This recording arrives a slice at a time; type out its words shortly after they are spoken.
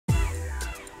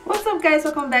What's up guys,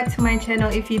 welcome back to my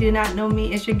channel. If you do not know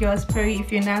me, it's your girl Sperry.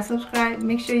 If you're not subscribed,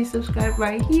 make sure you subscribe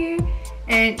right here.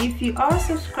 And if you are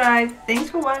subscribed, thanks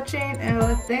for watching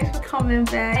and thanks for coming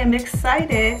back. I'm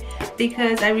excited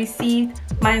because I received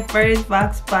my first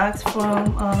box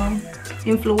from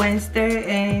Influenster,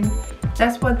 and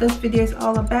that's what this video is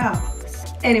all about.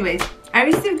 Anyways, I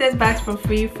received this box for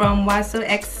free from Waso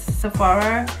x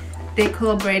Sephora. They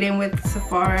collaborating with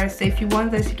Sephora, so if you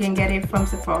want this, you can get it from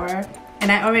Sephora.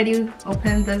 And I already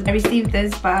opened this. I received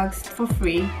this box for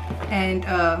free, and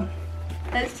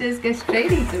let's just get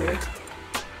straight into it.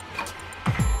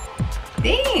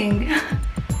 Dang!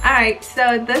 Alright,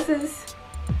 so this is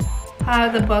how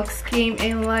the box came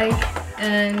in like,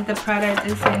 and the product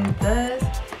is in this.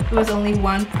 It was only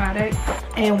one product,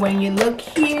 and when you look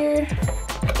here,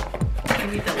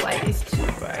 maybe the light is too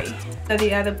bright. So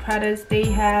the other products they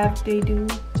do.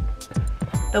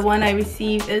 The one I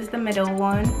received is the middle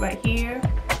one right here,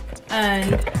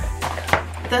 and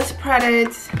this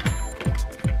product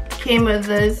came with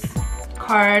this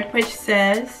card which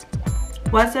says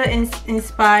Waso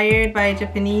inspired by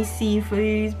Japanese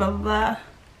seafoods, blah blah blah,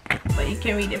 but you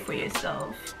can read it for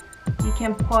yourself. You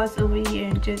can pause over here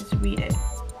and just read it.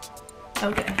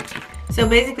 Okay, so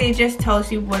basically it just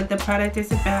tells you what the product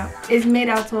is about. It's made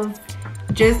out of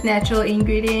just natural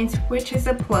ingredients, which is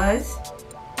a plus,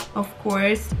 of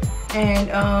course, and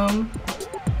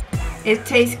it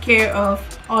takes care of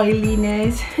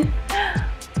oiliness.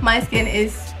 My skin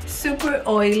is super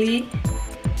oily,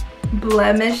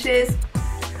 blemishes.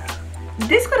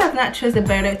 This could have not chosen a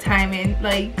better timing.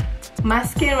 Like, my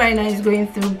skin right now is going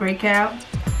through breakout.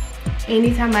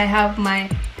 Anytime I have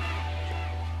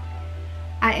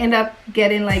I end up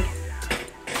getting like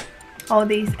all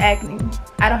these acne.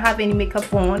 I don't have any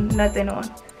makeup on, nothing on,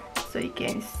 so you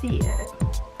can see it.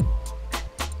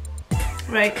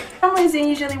 Right, for some reason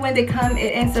usually when they come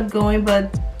it ends up going,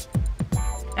 but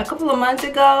a couple of months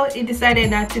ago it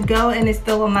decided not to go, and it's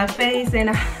still on my face, and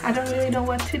I don't really know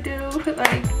what to do.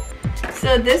 Like,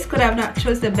 so this could have not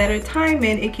chosen a better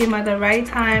timing. It came at the right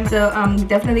time, so I'm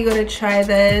definitely gonna try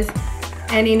this,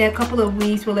 and in a couple of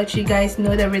weeks we'll let you guys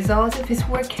know the results, if it's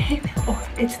working or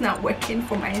it's not working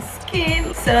for my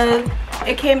skin. So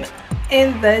it came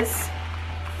in this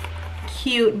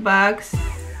cute box,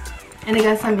 and I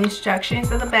got some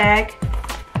instructions at the back,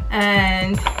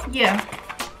 and yeah,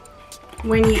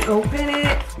 when you open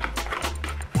it,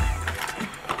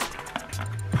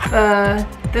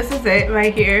 this is it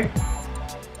right here,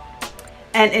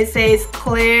 and it says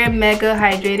clear mega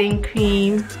hydrating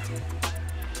cream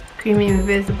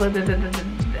invisible,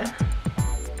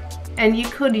 and you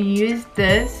could use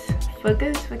this,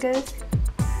 focus,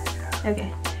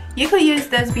 okay, you could use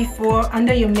this before,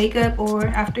 under your makeup, or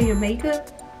after your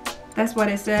makeup. That's what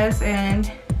it says. And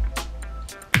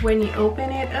when you open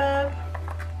it up,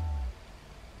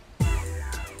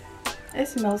 it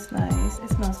smells nice, it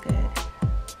smells good,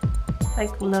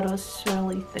 like a little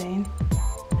swirly thing,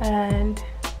 and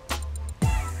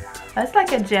that's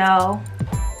like a gel.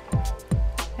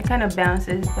 It kind of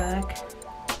bounces back.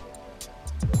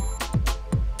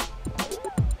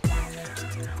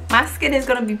 My skin is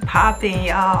gonna be popping,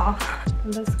 y'all.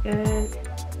 Looks good.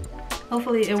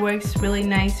 Hopefully it works really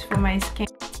nice for my skin.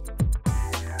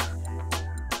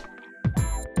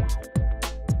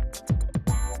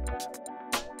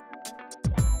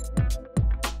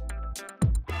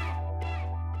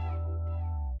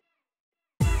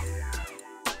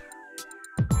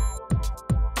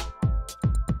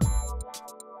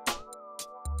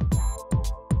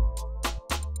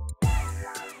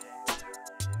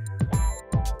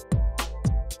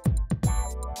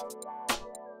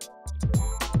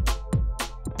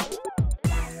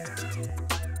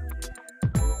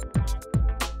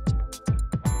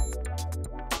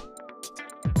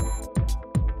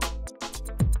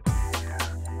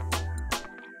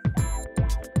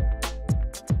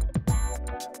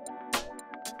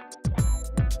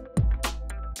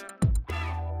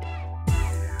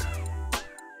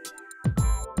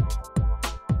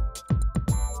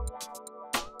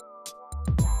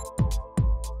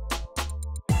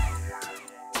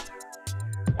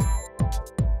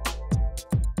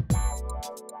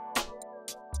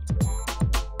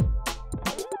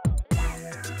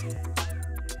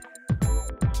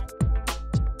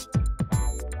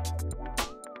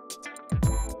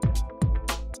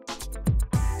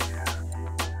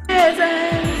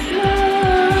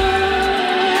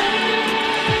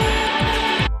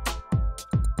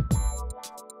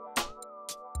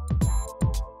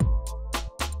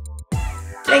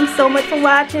 Thanks so much for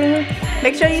watching.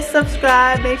 Make sure you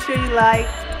subscribe, make sure you like.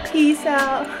 Peace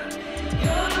out.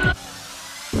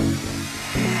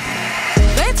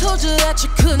 told you that you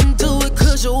couldn't do